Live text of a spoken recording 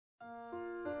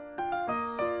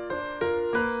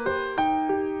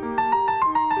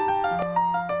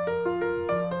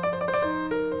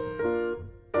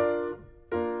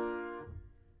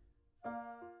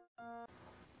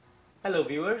Hello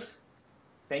viewers,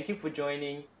 thank you for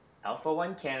joining Alpha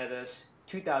One Canada's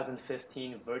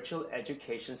 2015 Virtual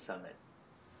Education Summit.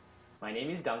 My name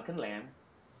is Duncan Lam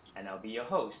and I'll be your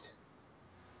host.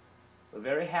 We're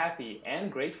very happy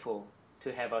and grateful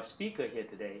to have our speaker here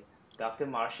today, Dr.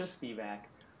 Marsha Speevak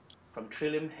from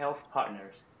Trillium Health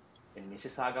Partners in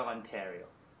Mississauga, Ontario.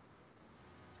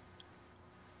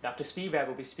 Dr. Speevak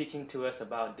will be speaking to us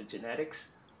about the genetics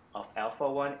of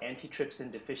alpha-1 antitrypsin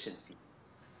deficiency.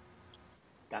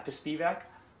 Dr. Speevak,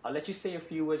 I'll let you say a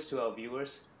few words to our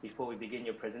viewers before we begin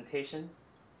your presentation.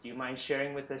 Do you mind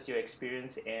sharing with us your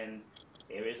experience and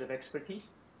areas of expertise?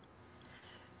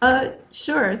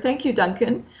 Sure. Thank you,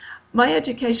 Duncan. My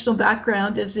educational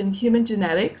background is in human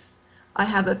genetics. I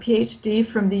have a PhD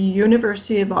from the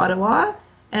University of Ottawa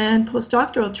and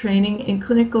postdoctoral training in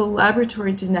clinical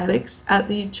laboratory genetics at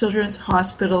the Children's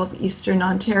Hospital of Eastern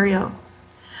Ontario.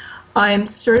 I am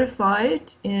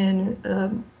certified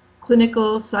in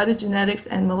clinical cytogenetics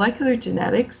and molecular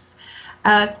genetics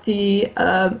at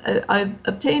I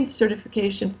obtained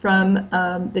certification from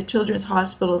the Children's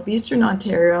Hospital of Eastern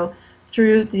Ontario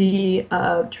through the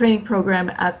training program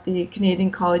at the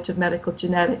Canadian College of Medical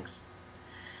Genetics.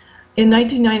 In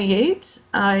 1998,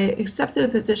 I accepted a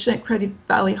position at Credit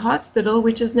Valley Hospital,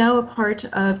 which is now a part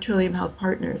of Trillium Health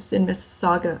Partners in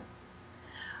Mississauga.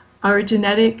 Our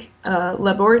genetic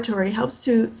laboratory helps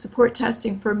to support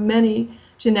testing for many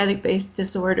genetic-based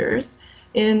disorders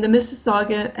in the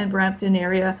Mississauga and Brampton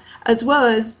area, as well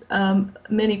as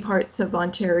many parts of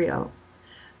Ontario.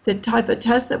 The type of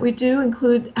tests that we do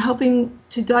include helping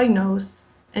to diagnose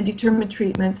and determine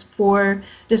treatments for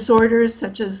disorders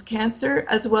such as cancer,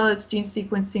 as well as gene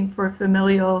sequencing for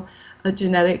familial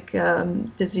genetic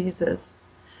diseases.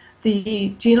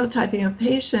 The genotyping of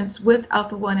patients with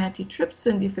alpha-1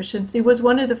 antitrypsin deficiency was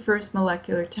one of the first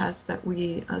molecular tests that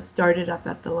we started up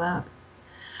at the lab.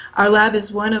 Our lab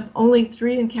is one of only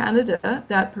 3 in Canada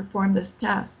that perform this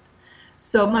test.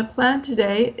 So my plan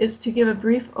today is to give a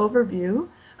brief overview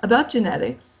about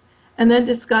genetics and then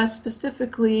discuss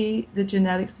specifically the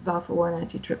genetics of alpha-1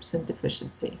 antitrypsin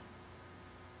deficiency.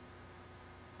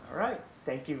 All right,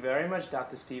 thank you very much,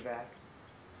 Dr. Speevak.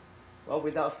 Well,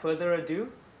 without further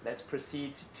ado, let's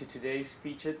proceed to today's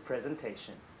featured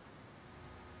presentation.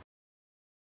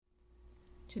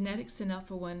 Genetics in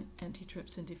alpha-1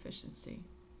 antitrypsin deficiency.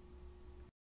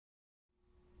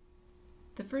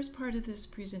 The first part of this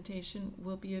presentation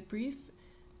will be a brief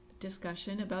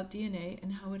discussion about DNA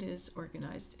and how it is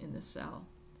organized in the cell.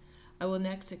 I will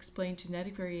next explain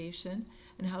genetic variation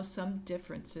and how some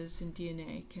differences in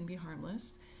DNA can be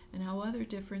harmless and how other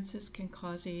differences can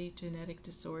cause a genetic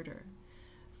disorder.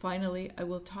 Finally, I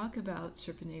will talk about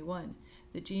SERPINA1,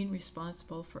 the gene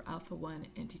responsible for alpha-1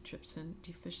 antitrypsin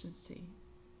deficiency.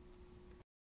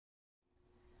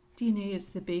 DNA is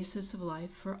the basis of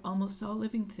life for almost all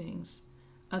living things,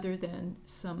 other than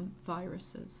some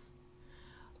viruses.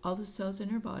 All the cells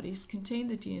in our bodies contain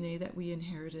the DNA that we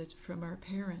inherited from our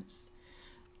parents.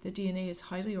 The DNA is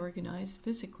highly organized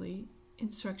physically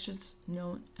in structures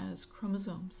known as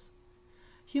chromosomes.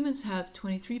 Humans have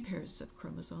 23 pairs of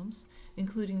chromosomes,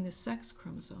 including the sex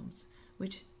chromosomes,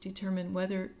 which determine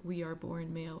whether we are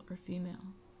born male or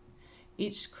female.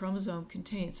 Each chromosome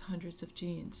contains hundreds of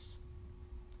genes.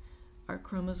 Our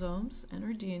chromosomes and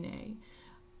our DNA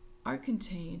are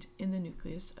contained in the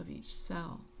nucleus of each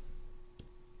cell.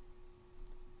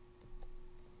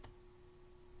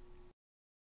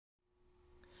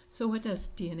 So what does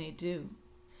DNA do?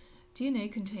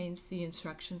 DNA contains the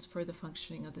instructions for the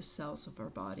functioning of the cells of our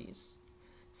bodies.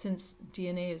 Since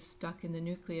DNA is stuck in the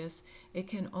nucleus, it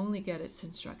can only get its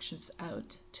instructions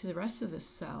out to the rest of the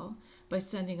cell by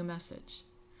sending a message.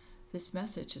 This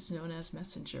message is known as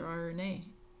messenger RNA.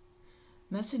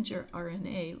 Messenger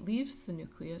RNA leaves the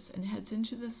nucleus and heads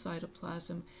into the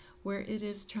cytoplasm, where it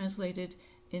is translated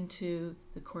into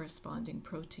the corresponding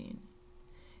protein.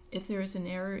 If there is an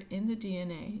error in the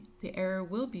DNA, the error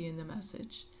will be in the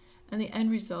message, and the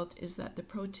end result is that the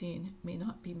protein may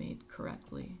not be made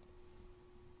correctly.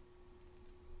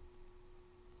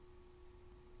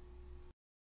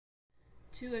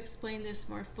 To explain this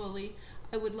more fully,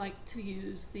 I would like to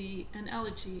use the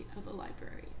analogy of a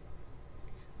library.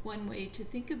 One way to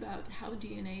think about how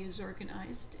DNA is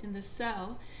organized in the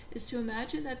cell is to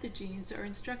imagine that the genes are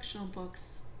instructional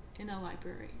books in a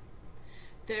library.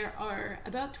 There are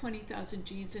about 20,000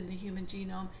 genes in the human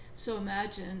genome, so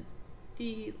imagine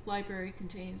the library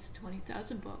contains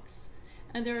 20,000 books,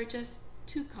 and there are just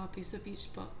 2 copies of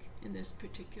each book in this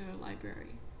particular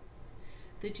library.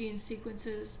 The gene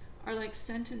sequences are like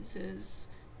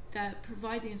sentences that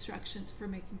provide the instructions for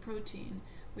making protein,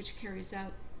 which carries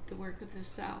out the work of the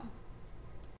cell.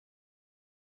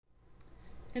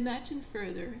 Imagine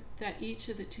further that each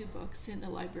of the two books in the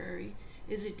library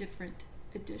is a different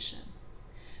edition.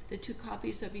 The two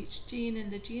copies of each gene in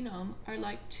the genome are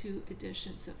like two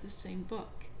editions of the same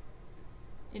book.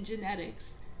 In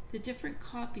genetics, the different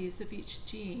copies of each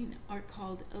gene are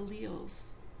called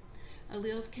alleles.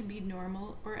 Alleles can be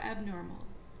normal or abnormal.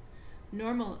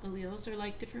 Normal alleles are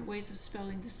like different ways of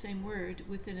spelling the same word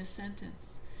within a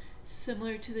sentence,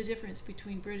 similar to the difference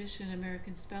between British and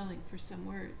American spelling for some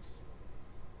words.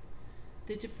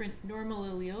 The different normal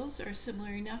alleles are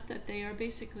similar enough that they are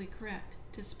basically correct,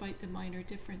 despite the minor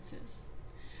differences.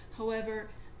 However,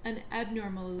 an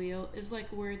abnormal allele is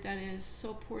like a word that is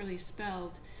so poorly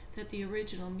spelled that the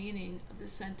original meaning of the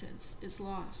sentence is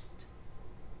lost.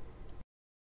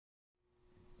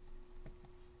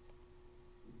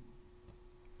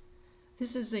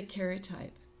 This is a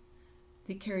karyotype.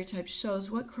 The karyotype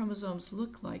shows what chromosomes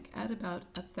look like at about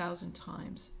 1,000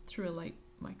 times through a light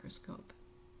microscope.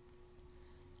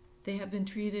 They have been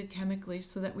treated chemically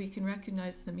so that we can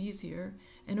recognize them easier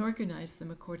and organize them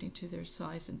according to their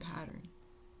size and pattern.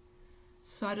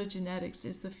 Cytogenetics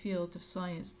is the field of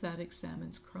science that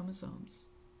examines chromosomes.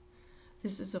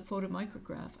 This is a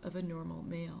photomicrograph of a normal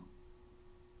male.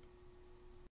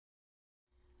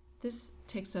 This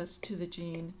takes us to the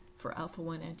gene for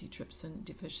alpha-1 antitrypsin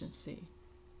deficiency.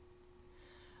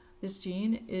 This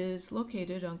gene is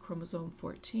located on chromosome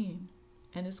 14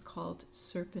 and is called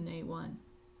SERPINA1.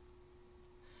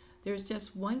 There is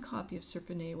just one copy of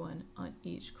SERPINA1 on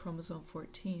each chromosome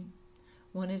 14.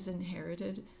 One is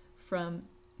inherited from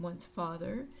one's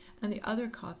father, and the other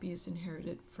copy is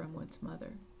inherited from one's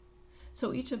mother.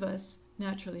 So each of us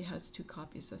naturally has two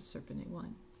copies of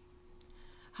SERPINA1.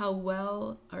 How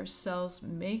well our cells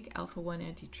make alpha-1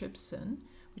 antitrypsin,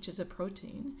 which is a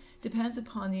protein, depends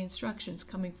upon the instructions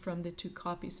coming from the two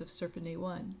copies of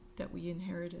SERPINA1 that we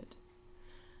inherited.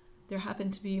 There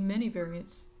happen to be many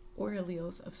variants or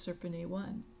alleles of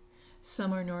SERPINA1.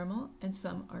 Some are normal and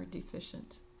some are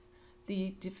deficient.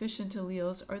 The deficient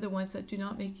alleles are the ones that do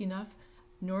not make enough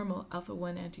normal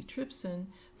alpha-1 antitrypsin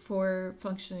for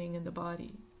functioning in the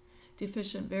body.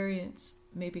 Deficient variants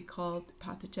may be called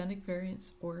pathogenic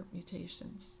variants or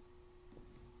mutations.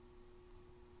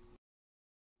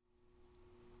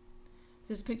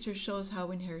 This picture shows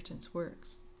how inheritance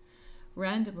works.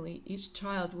 Randomly, each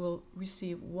child will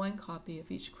receive one copy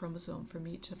of each chromosome from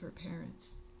each of her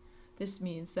parents. This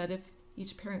means that if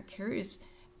each parent carries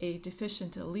a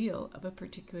deficient allele of a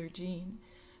particular gene,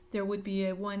 there would be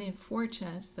a 1 in 4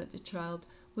 chance that the child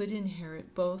would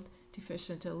inherit both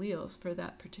deficient alleles for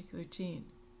that particular gene.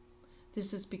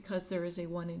 This is because there is a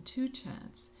 1 in 2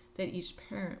 chance that each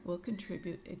parent will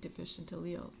contribute a deficient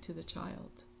allele to the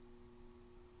child.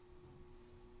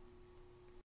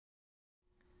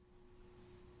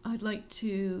 I'd like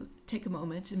to take a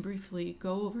moment and briefly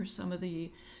go over some of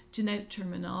the genetic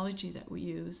terminology that we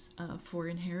use for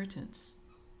inheritance.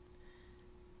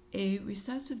 A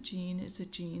recessive gene is a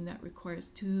gene that requires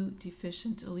 2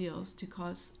 deficient alleles to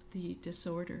cause the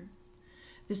disorder.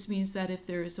 This means that if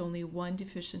there is only one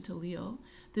deficient allele,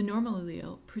 the normal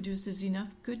allele produces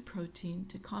enough good protein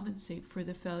to compensate for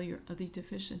the failure of the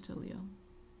deficient allele.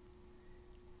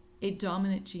 A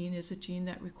dominant gene is a gene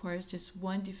that requires just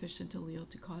one deficient allele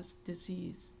to cause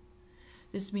disease.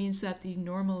 This means that the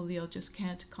normal allele just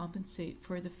can't compensate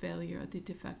for the failure of the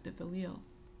defective allele.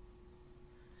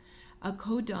 A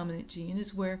codominant gene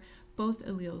is where both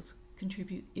alleles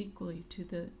contribute equally to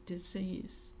the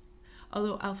disease.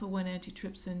 Although alpha-1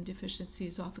 antitrypsin deficiency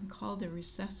is often called a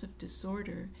recessive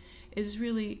disorder, it is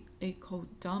really a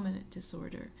codominant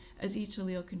disorder, as each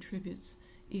allele contributes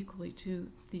equally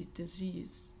to the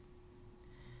disease.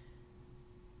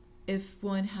 If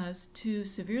one has 2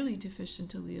 severely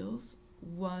deficient alleles,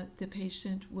 the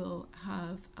patient will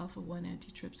have alpha-1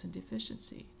 antitrypsin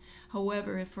deficiency.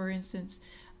 However, if, for instance,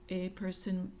 a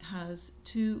person has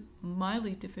 2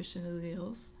 mildly deficient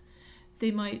alleles,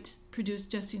 they might produce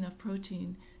just enough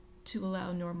protein to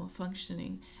allow normal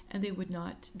functioning, and they would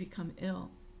not become ill.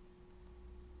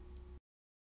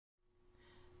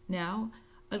 Now,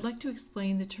 I'd like to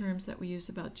explain the terms that we use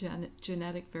about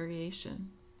genetic variation.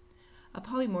 A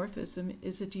polymorphism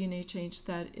is a DNA change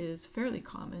that is fairly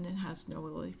common and has no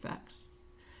ill effects.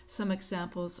 Some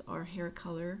examples are hair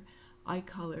color, eye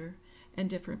color, and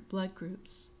different blood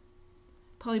groups.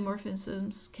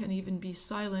 Polymorphisms can even be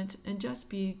silent and just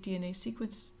be DNA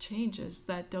sequence changes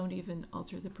that don't even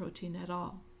alter the protein at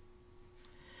all.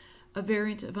 A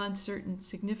variant of uncertain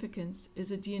significance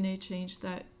is a DNA change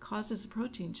that causes a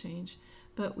protein change,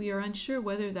 but we are unsure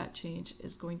whether that change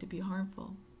is going to be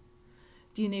harmful.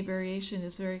 DNA variation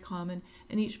is very common,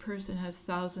 and each person has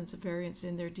thousands of variants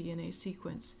in their DNA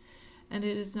sequence. and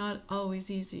it is not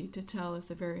always easy to tell if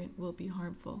the variant will be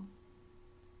harmful.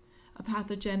 A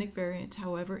pathogenic variant,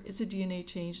 however, is a DNA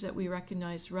change that we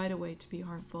recognize right away to be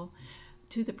harmful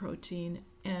to the protein,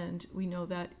 and we know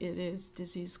that it is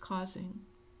disease-causing.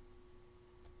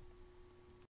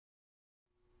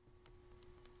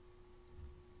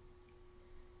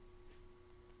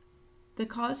 The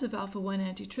cause of alpha-1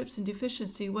 antitrypsin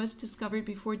deficiency was discovered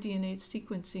before DNA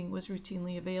sequencing was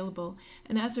routinely available,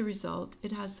 and as a result,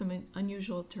 it has some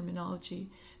unusual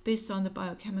terminology based on the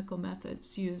biochemical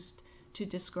methods used to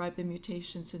describe the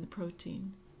mutations in the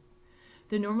protein.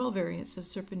 The normal variants of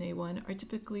SERPINA1 are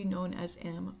typically known as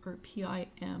M or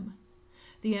PIM.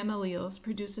 The M alleles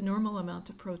produce a normal amount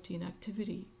of protein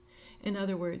activity. In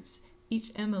other words,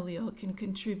 each M allele can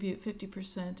contribute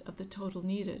 50% of the total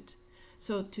needed.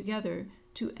 So together,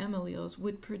 two M alleles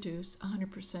would produce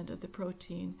 100% of the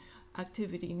protein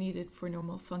activity needed for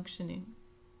normal functioning.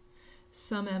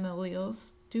 Some M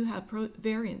alleles do have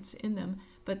variants in them,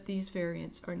 but these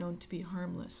variants are known to be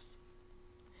harmless.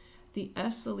 The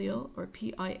S allele, or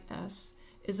PIS,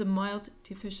 is a mild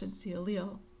deficiency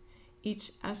allele.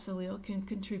 Each S allele can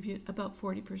contribute about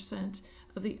 40%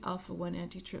 of the alpha-1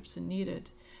 antitrypsin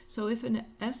needed. So if an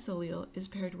S allele is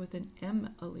paired with an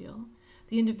M allele,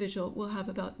 the individual will have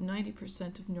about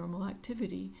 90% of normal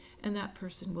activity, and that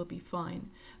person will be fine,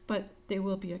 but they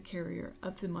will be a carrier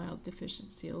of the mild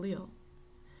deficiency allele.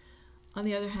 On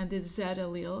the other hand, the Z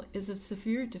allele is a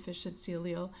severe deficiency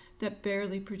allele that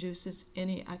barely produces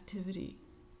any activity.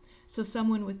 So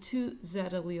someone with two Z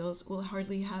alleles will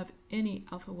hardly have any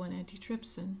alpha-1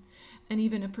 antitrypsin, and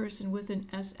even a person with an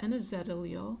S and a Z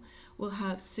allele will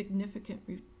have significant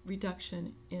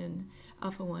reduction in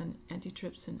alpha-1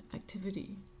 antitrypsin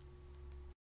activity.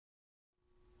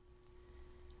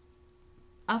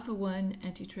 Alpha-1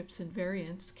 antitrypsin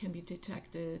variants can be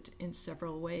detected in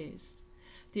several ways.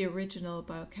 The original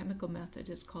biochemical method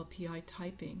is called PI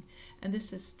typing, and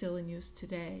this is still in use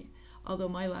today, although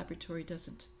my laboratory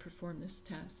doesn't perform this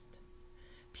test.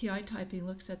 PI typing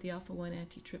looks at the alpha-1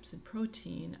 antitrypsin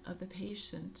protein of the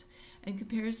patient and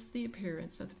compares the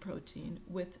appearance of the protein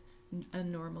with a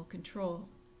normal control.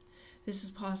 This is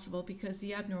possible because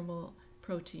the abnormal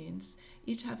proteins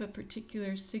each have a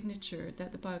particular signature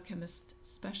that the biochemist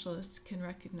specialists can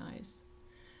recognize.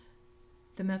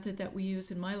 The method that we use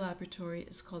in my laboratory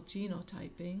is called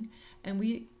genotyping, and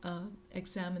we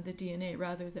examine the DNA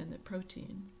rather than the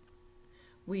protein.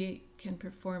 We can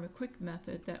perform a quick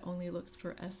method that only looks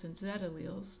for S and Z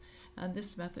alleles, and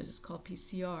this method is called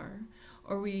PCR,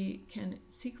 or we can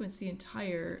sequence the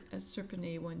entire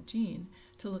SERPINA1 gene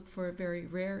to look for very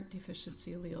rare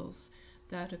deficiency alleles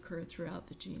that occur throughout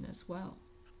the gene as well.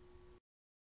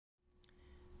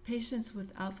 Patients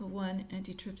with alpha-1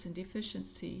 antitrypsin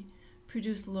deficiency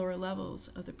produce lower levels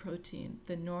of the protein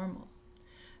than normal.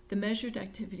 The measured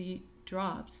activity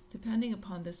drops depending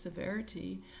upon the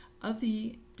severity of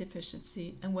the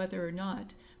deficiency and whether or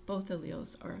not both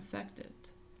alleles are affected.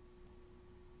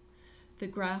 The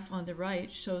graph on the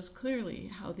right shows clearly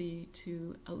how the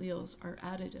two alleles are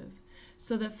additive,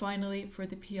 so that finally for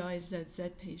the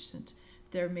PIZZ patient,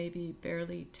 there may be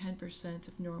barely 10%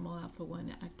 of normal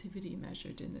alpha-1 activity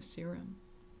measured in the serum.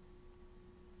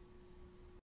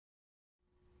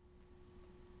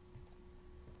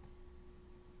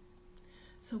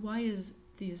 So why is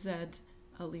the Z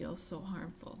allele so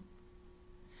harmful?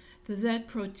 The Z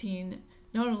protein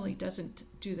not only doesn't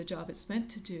do the job it's meant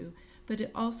to do, but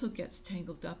it also gets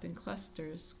tangled up in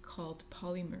clusters called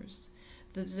polymers.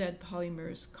 The Z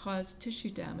polymers cause tissue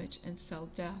damage and cell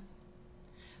death.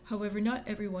 However, not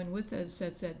everyone with a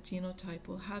ZZ genotype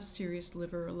will have serious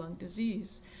liver or lung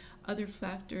disease. Other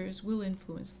factors will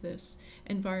influence this,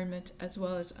 environment as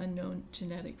well as unknown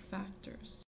genetic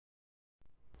factors.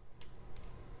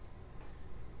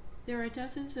 There are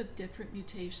dozens of different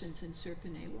mutations in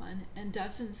SERPINA1 and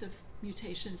dozens of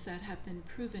mutations that have been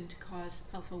proven to cause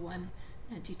alpha-1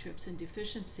 antitrypsin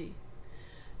deficiency.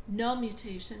 Null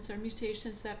mutations are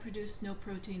mutations that produce no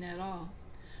protein at all.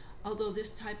 Although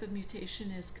this type of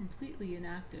mutation is completely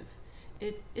inactive,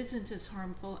 it isn't as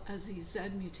harmful as the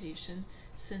Z mutation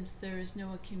since there is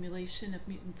no accumulation of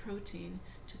mutant protein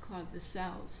to clog the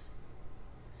cells.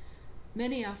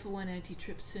 Many alpha-1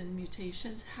 antitrypsin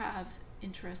mutations have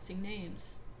interesting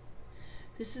names.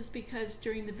 This is because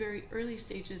during the very early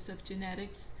stages of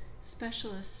genetics,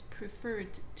 specialists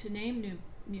preferred to name new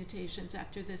mutations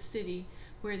after the city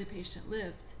where the patient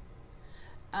lived.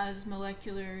 As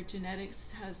molecular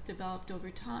genetics has developed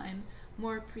over time,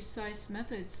 more precise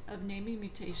methods of naming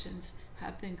mutations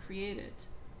have been created.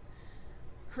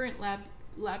 Current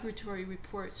laboratory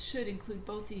reports should include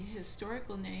both the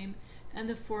historical name and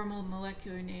the formal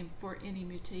molecular name for any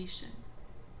mutation.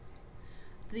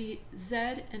 The Z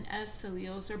and S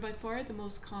alleles are by far the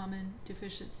most common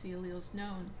deficiency alleles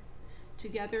known.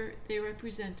 Together, they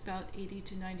represent about 80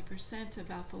 to 90%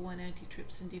 of alpha-1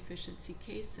 antitrypsin deficiency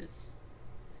cases.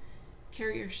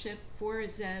 Carriership for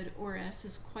Z or S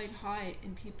is quite high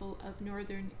in people of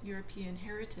Northern European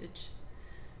heritage.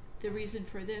 The reason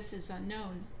for this is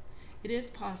unknown. It is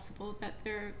possible that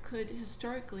there could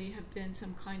historically have been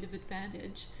some kind of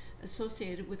advantage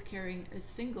associated with carrying a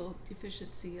single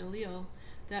deficiency allele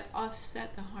that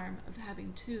offset the harm of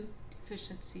having two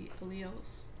deficiency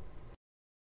alleles.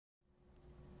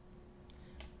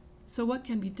 So what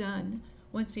can be done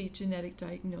once a genetic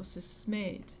diagnosis is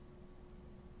made?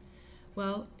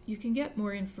 Well, you can get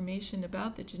more information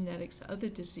about the genetics of the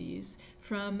disease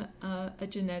from a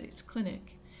genetics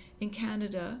clinic. In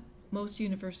Canada, most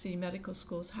university medical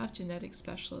schools have genetic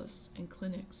specialists and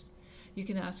clinics. You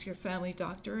can ask your family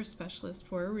doctor or specialist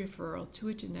for a referral to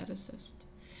a geneticist.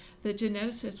 The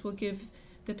geneticist will give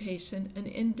the patient an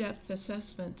in-depth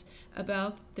assessment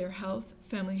about their health,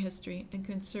 family history, and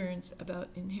concerns about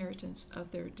inheritance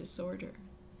of their disorder.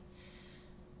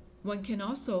 One can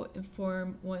also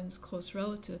inform one's close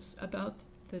relatives about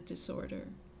the disorder.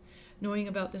 Knowing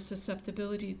about the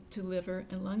susceptibility to liver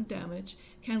and lung damage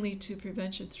can lead to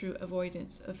prevention through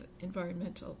avoidance of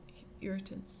environmental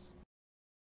irritants.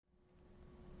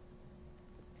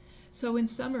 So in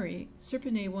summary,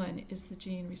 SERPINA1 is the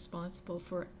gene responsible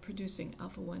for producing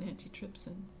alpha-1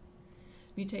 antitrypsin.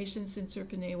 Mutations in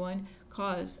SERPINA1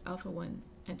 cause alpha-1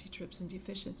 antitrypsin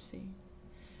deficiency.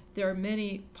 There are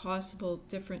many possible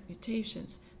different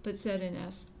mutations, but Z and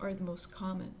S are the most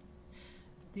common.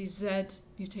 The Z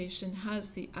mutation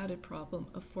has the added problem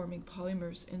of forming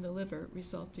polymers in the liver,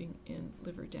 resulting in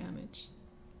liver damage.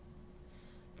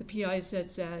 The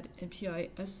PiZZ and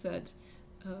PiSZ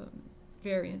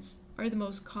variants are the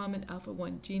most common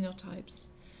alpha-1 genotypes,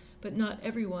 but not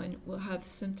everyone will have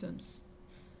symptoms.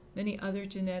 Many other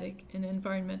genetic and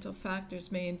environmental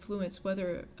factors may influence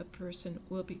whether a person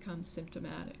will become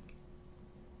symptomatic.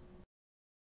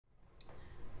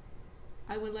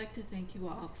 I would like to thank you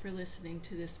all for listening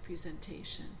to this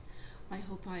presentation. I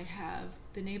hope I have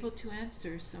been able to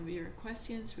answer some of your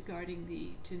questions regarding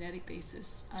the genetic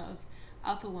basis of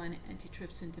alpha-1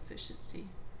 antitrypsin deficiency.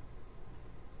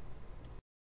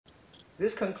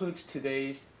 This concludes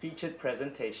today's featured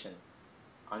presentation.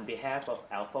 On behalf of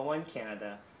Alpha-1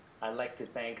 Canada, I'd like to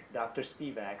thank Dr.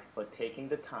 Speevak for taking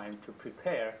the time to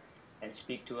prepare and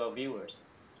speak to our viewers.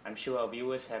 I'm sure our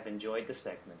viewers have enjoyed the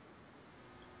segment.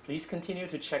 Please continue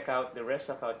to check out the rest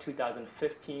of our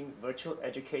 2015 Virtual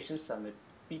Education Summit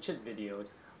featured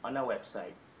videos on our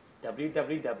website,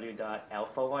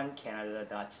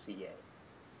 www.alpha1canada.ca.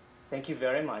 Thank you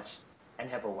very much and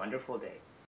have a wonderful day.